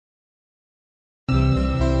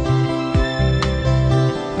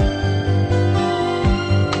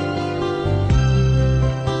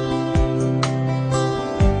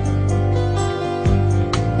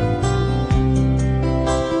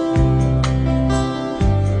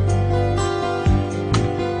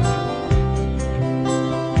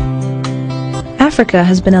Africa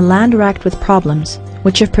has been a land racked with problems,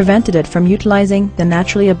 which have prevented it from utilizing the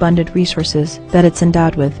naturally abundant resources that it's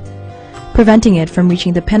endowed with, preventing it from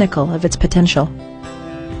reaching the pinnacle of its potential.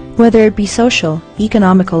 Whether it be social,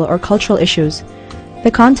 economical, or cultural issues,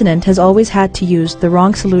 the continent has always had to use the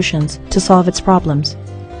wrong solutions to solve its problems.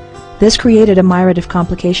 This created a myriad of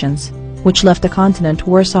complications, which left the continent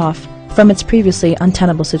worse off from its previously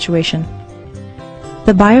untenable situation.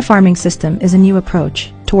 The biofarming system is a new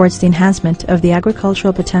approach towards the enhancement of the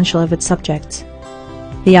agricultural potential of its subjects.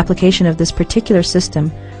 The application of this particular system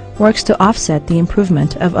works to offset the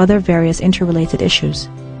improvement of other various interrelated issues,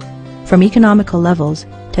 from economical levels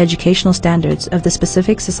to educational standards of the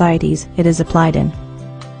specific societies it is applied in.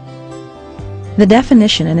 The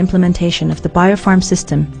definition and implementation of the biofarm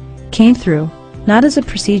system came through not as a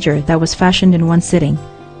procedure that was fashioned in one sitting,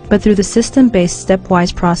 but through the system-based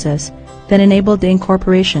stepwise process that enabled the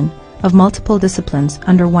incorporation of multiple disciplines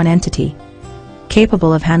under one entity,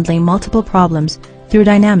 capable of handling multiple problems through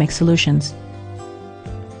dynamic solutions.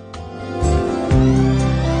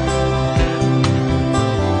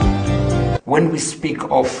 When we speak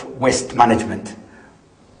of waste management,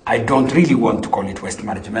 I don't really want to call it waste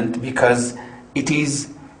management because it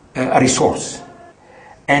is a resource.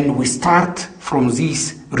 And we start from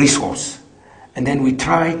this resource and then we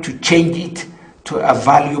try to change it to a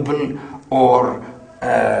valuable or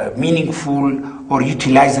meaningful or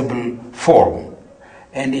utilizable form.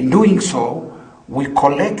 And in doing so, we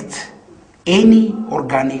collect any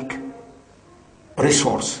organic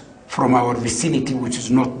resource from our vicinity which is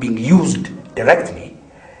not being used directly.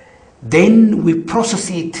 Then we process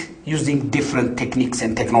it using different techniques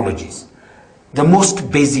and technologies. The most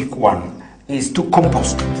basic one is to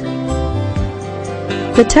compost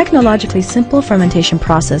it. The technologically simple fermentation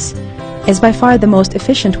process is by far the most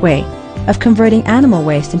efficient way of converting animal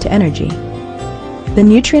waste into energy. The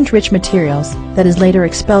nutrient-rich materials that is later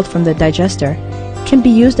expelled from the digester can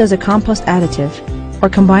be used as a compost additive or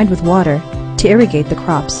combined with water to irrigate the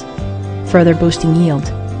crops, further boosting yield.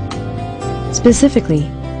 Specifically,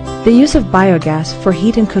 the use of biogas for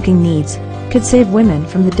heat and cooking needs could save women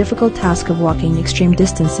from the difficult task of walking extreme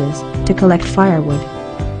distances to collect firewood.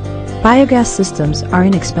 Biogas systems are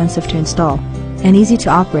inexpensive to install and easy to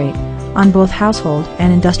operate on both household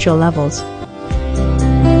and industrial levels.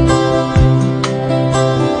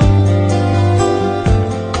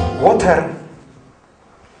 Water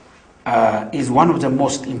is one of the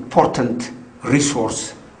most important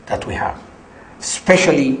resources that we have,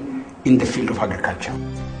 especially in the field of agriculture.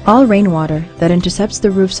 All rainwater that intercepts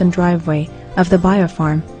the roofs and driveway of the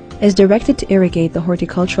biofarm is directed to irrigate the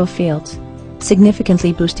horticultural fields,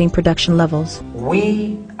 significantly boosting production levels.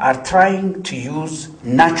 We are trying to use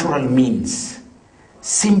natural means,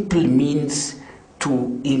 simple means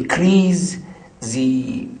to increase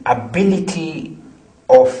the ability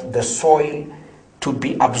of the soil to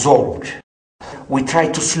be absorbed. We try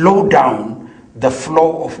to slow down the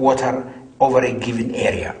flow of water over a given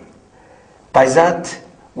area. By that,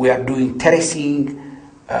 we are doing terracing,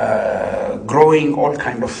 growing all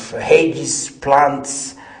kinds of hedges,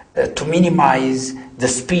 plants, to minimize the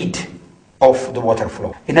speed of the water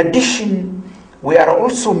flow. In addition, we are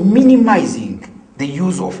also minimizing the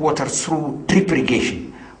use of water through drip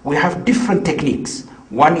irrigation. We have different techniques.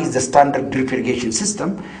 One is the standard drip irrigation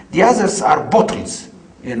system. The others are bottles.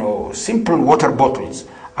 Simple water bottles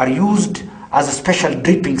are used as a special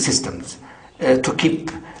dripping systems to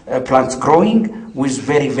keep plants growing with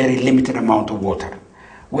very, very limited amount of water.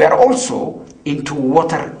 We are also into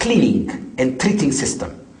water cleaning and treating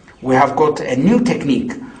system. We have got a new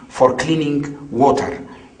technique for cleaning water,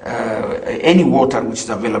 any water which is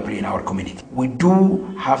available in our community. We do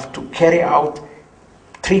have to carry out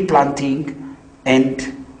tree planting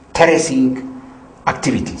and terracing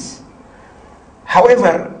activities.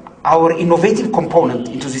 However, our innovative component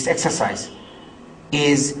into this exercise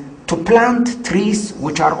is to plant trees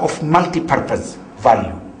which are of multi-purpose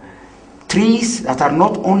value. Trees that are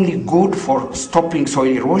not only good for stopping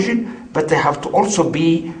soil erosion, but they have to also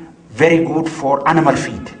be very good for animal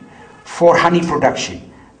feed, for honey production,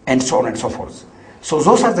 and so on and so forth. So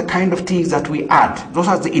those are the kind of things that we add. Those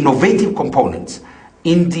are the innovative components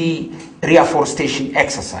in the reforestation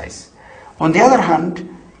exercise. On the other hand,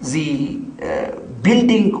 the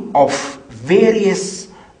building of various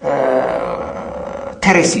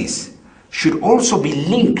terraces should also be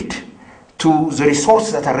linked to the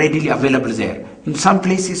resources that are readily available there. In some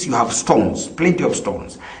places you have stones, plenty of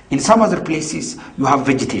stones. In some other places you have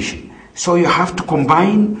vegetation. So you have to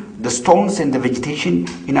combine the stones and the vegetation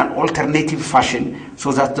in an alternative fashion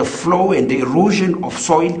so that the flow and the erosion of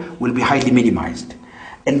soil will be highly minimized.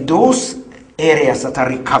 And those areas that are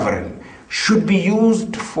recovering should be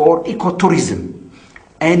used for ecotourism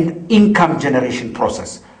and income generation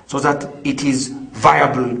process so that it is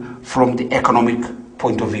viable from the economic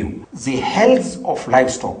point of view. The health of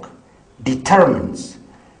livestock determines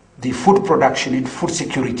the food production and food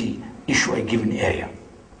security issue a given area.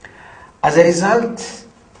 As a result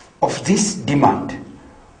of this demand,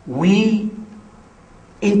 we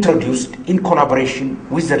introduced, in collaboration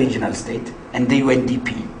with the regional state and the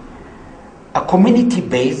UNDP, a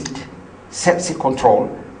community-based septic control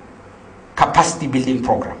capacity building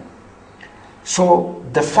program. So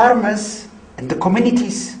the farmers and the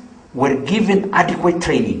communities were given adequate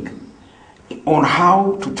training on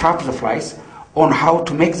how to trap the flies, on how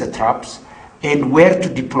to make the traps, and where to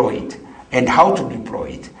deploy it, and how to deploy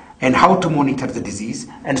it, and how to monitor the disease,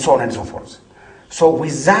 and so on and so forth. So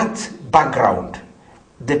with that background,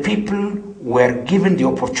 the people were given the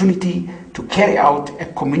opportunity to carry out a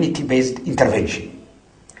community-based intervention.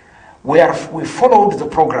 We followed the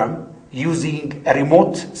program using a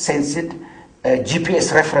remote-sensed,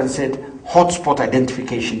 GPS-referenced hotspot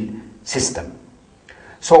identification system.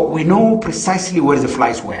 So we know precisely where the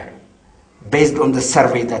flies were, based on the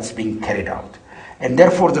survey that's being carried out. And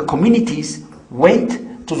therefore the communities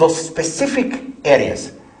went to those specific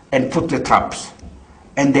areas and put the traps.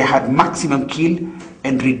 And they had maximum kill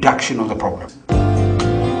and reduction of the problem.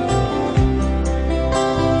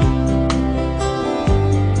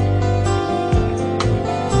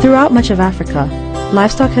 Throughout much of Africa,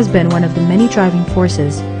 livestock has been one of the many driving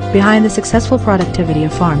forces behind the successful productivity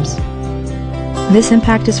of farms. This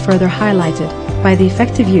impact is further highlighted by the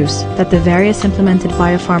effective use that the various implemented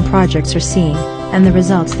biofarm projects are seeing and the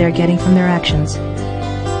results they are getting from their actions.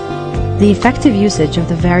 The effective usage of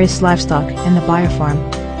the various livestock in the biofarm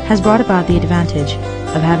has brought about the advantage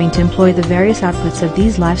of having to employ the various outputs of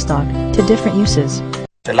these livestock to different uses.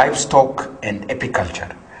 The livestock and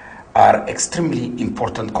apiculture are extremely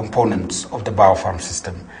important components of the biofarm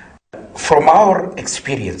system. From our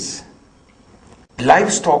experience,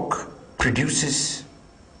 livestock produces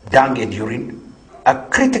dung and urine, a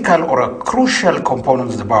critical or a crucial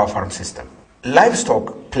component of the biofarm system.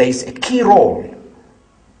 Livestock plays a key role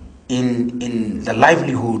in the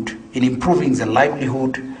livelihood, in improving the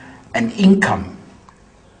livelihood and income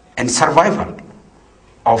and survival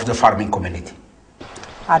of the farming community.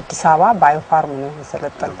 Addis Ababa biofarm ነው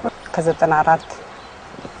የሰለጠንኩት ከ94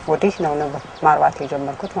 ወዲህ ነው ማርባት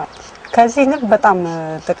የጀመርኩት ማለት ነው። ከዚህ ንብ በጣም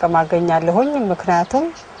ጥቅም አገኛለሁኝ ምክንያቱም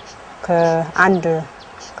ከአንድ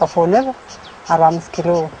ከፎንብ 45 ኪሎ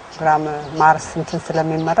ግራም ማርስ እንትን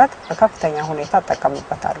ስለሚመረት በከፍተኛ ሁኔታ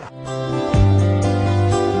ተጠቀምበታለሁ።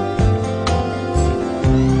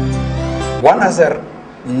 One other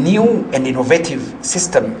new and innovative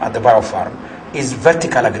system at the biofarm is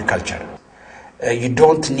vertical agriculture. You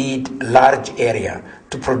don't need large area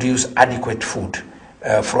to produce adequate food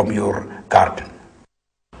from your garden.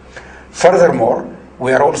 Furthermore, we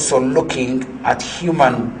are also looking at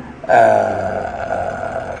human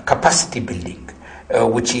capacity building,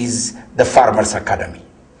 which is the Farmers Academy.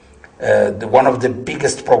 One of the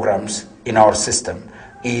biggest programs in our system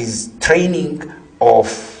is training of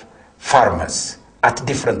farmers at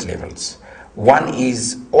different levels. One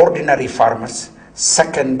is ordinary farmers.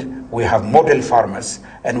 Second, we have model farmers,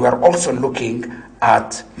 and we are also looking at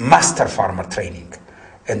master farmer training.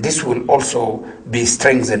 And this will also be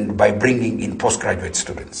strengthened by bringing in postgraduate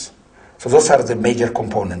students. So those are the major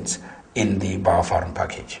components in the biofarm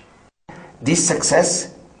package. This success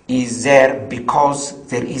is there because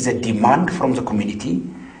there is a demand from the community.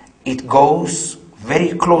 It goes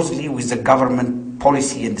very closely with the government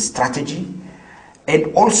policy and strategy,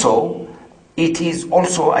 and also it is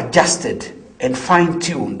also adjusted and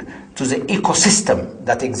fine-tuned to the ecosystem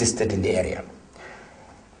that existed in the area.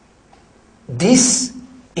 This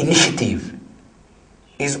initiative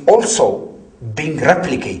is also being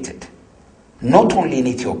replicated not only in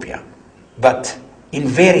Ethiopia but in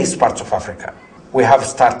various parts of Africa. We have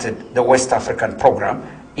started the West African program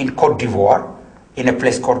in Côte d'Ivoire, in a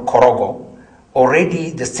place called Korogo.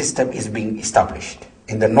 Already the system is being established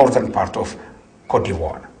in the northern part of Côte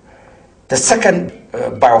d'Ivoire. The second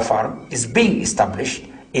biofarm is being established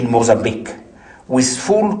in Mozambique with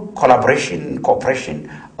full collaboration and cooperation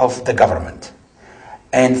of the government.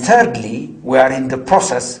 And thirdly, we are in the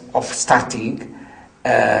process of starting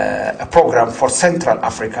a program for Central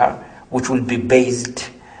Africa, which will be based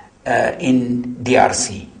in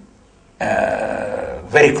DRC,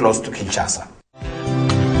 very close to Kinshasa.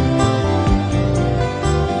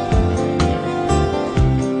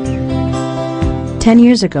 Ten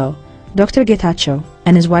years ago, Dr. Getachew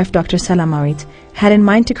and his wife Dr. Salamawit had in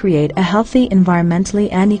mind to create a healthy,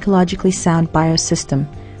 environmentally and ecologically sound biosystem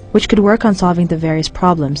which could work on solving the various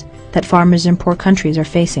problems that farmers in poor countries are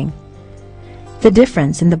facing. The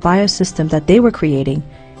difference in the biosystem that they were creating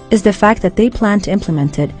is the fact that they planned to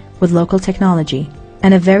implement it with local technology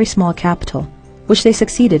and a very small capital, which they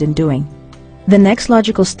succeeded in doing. The next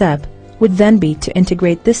logical step would then be to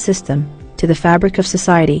integrate this system to the fabric of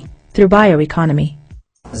society through bioeconomy.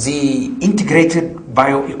 The integrated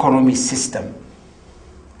bioeconomy system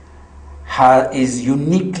is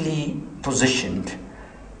uniquely positioned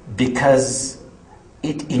because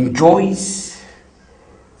it enjoys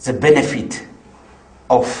the benefit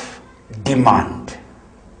of demand.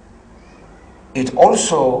 It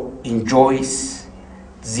also enjoys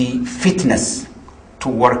the fitness to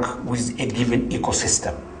work with a given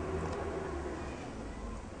ecosystem.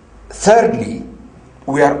 Thirdly,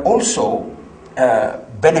 we are also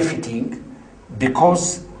benefiting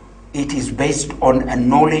because it is based on a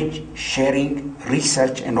knowledge sharing,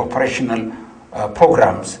 research and operational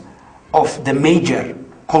programs of the major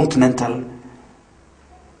continental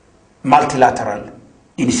multilateral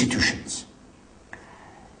institutions.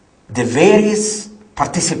 The various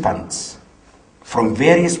participants from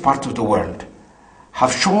various parts of the world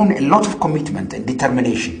have shown a lot of commitment and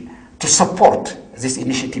determination to support this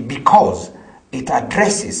initiative because it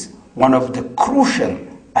addresses one of the crucial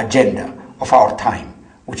agenda of our time,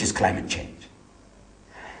 which is climate change.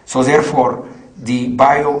 So therefore, the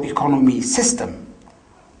bioeconomy system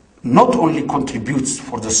not only contributes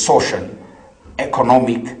for the social,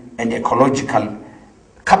 economic, and ecological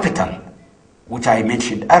capital, which I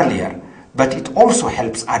mentioned earlier, but it also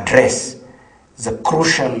helps address the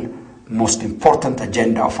crucial, most important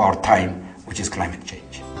agenda of our time, which is climate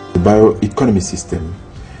change. The bioeconomy system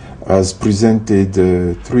has presented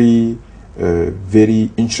three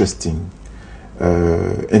very interesting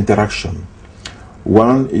interaction.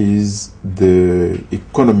 One is the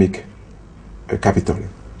economic capital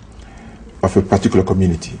of a particular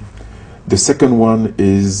community. The second one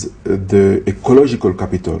is the ecological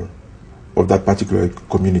capital of that particular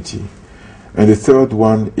community. And the third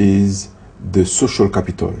one is the social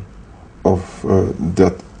capital of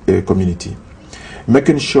that community.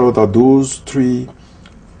 Making sure that those three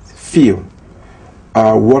fields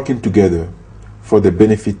are working together for the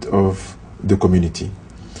benefit of the community.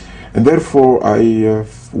 And therefore, I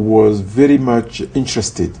was very much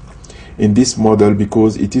interested in this model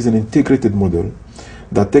because it is an integrated model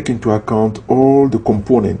that takes into account all the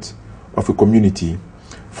components of a community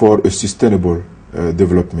for a sustainable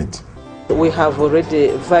development. We have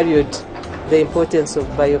already valued the importance of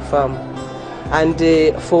biofarm,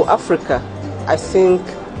 and for Africa, I think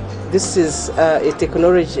this is a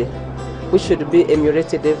technology which should be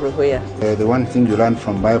emulated everywhere. The one thing you learn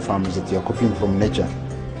from biofarm is that you are copying from nature,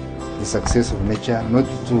 the success of nature, not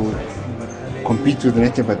to compete with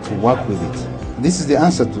nature but to work with it. This is the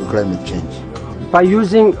answer to climate change. By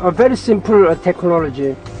using a very simple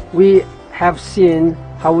technology, we have seen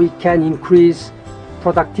how we can increase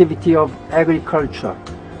productivity of agriculture.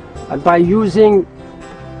 And by using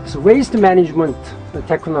waste management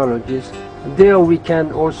technologies, there we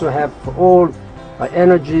can also have all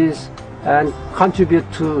energies and contribute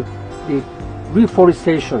to the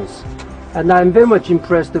reforestations. And I'm very much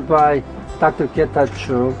impressed by Dr.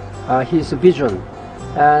 Getachew, his vision,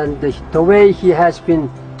 and the way he has been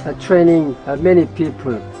training many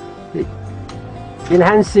people,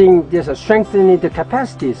 enhancing this, strengthening the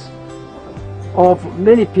capacities of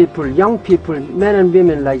many people, young people, men and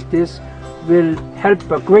women like this, will help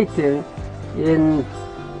a great deal in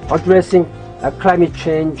addressing climate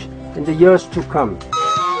change in the years to come.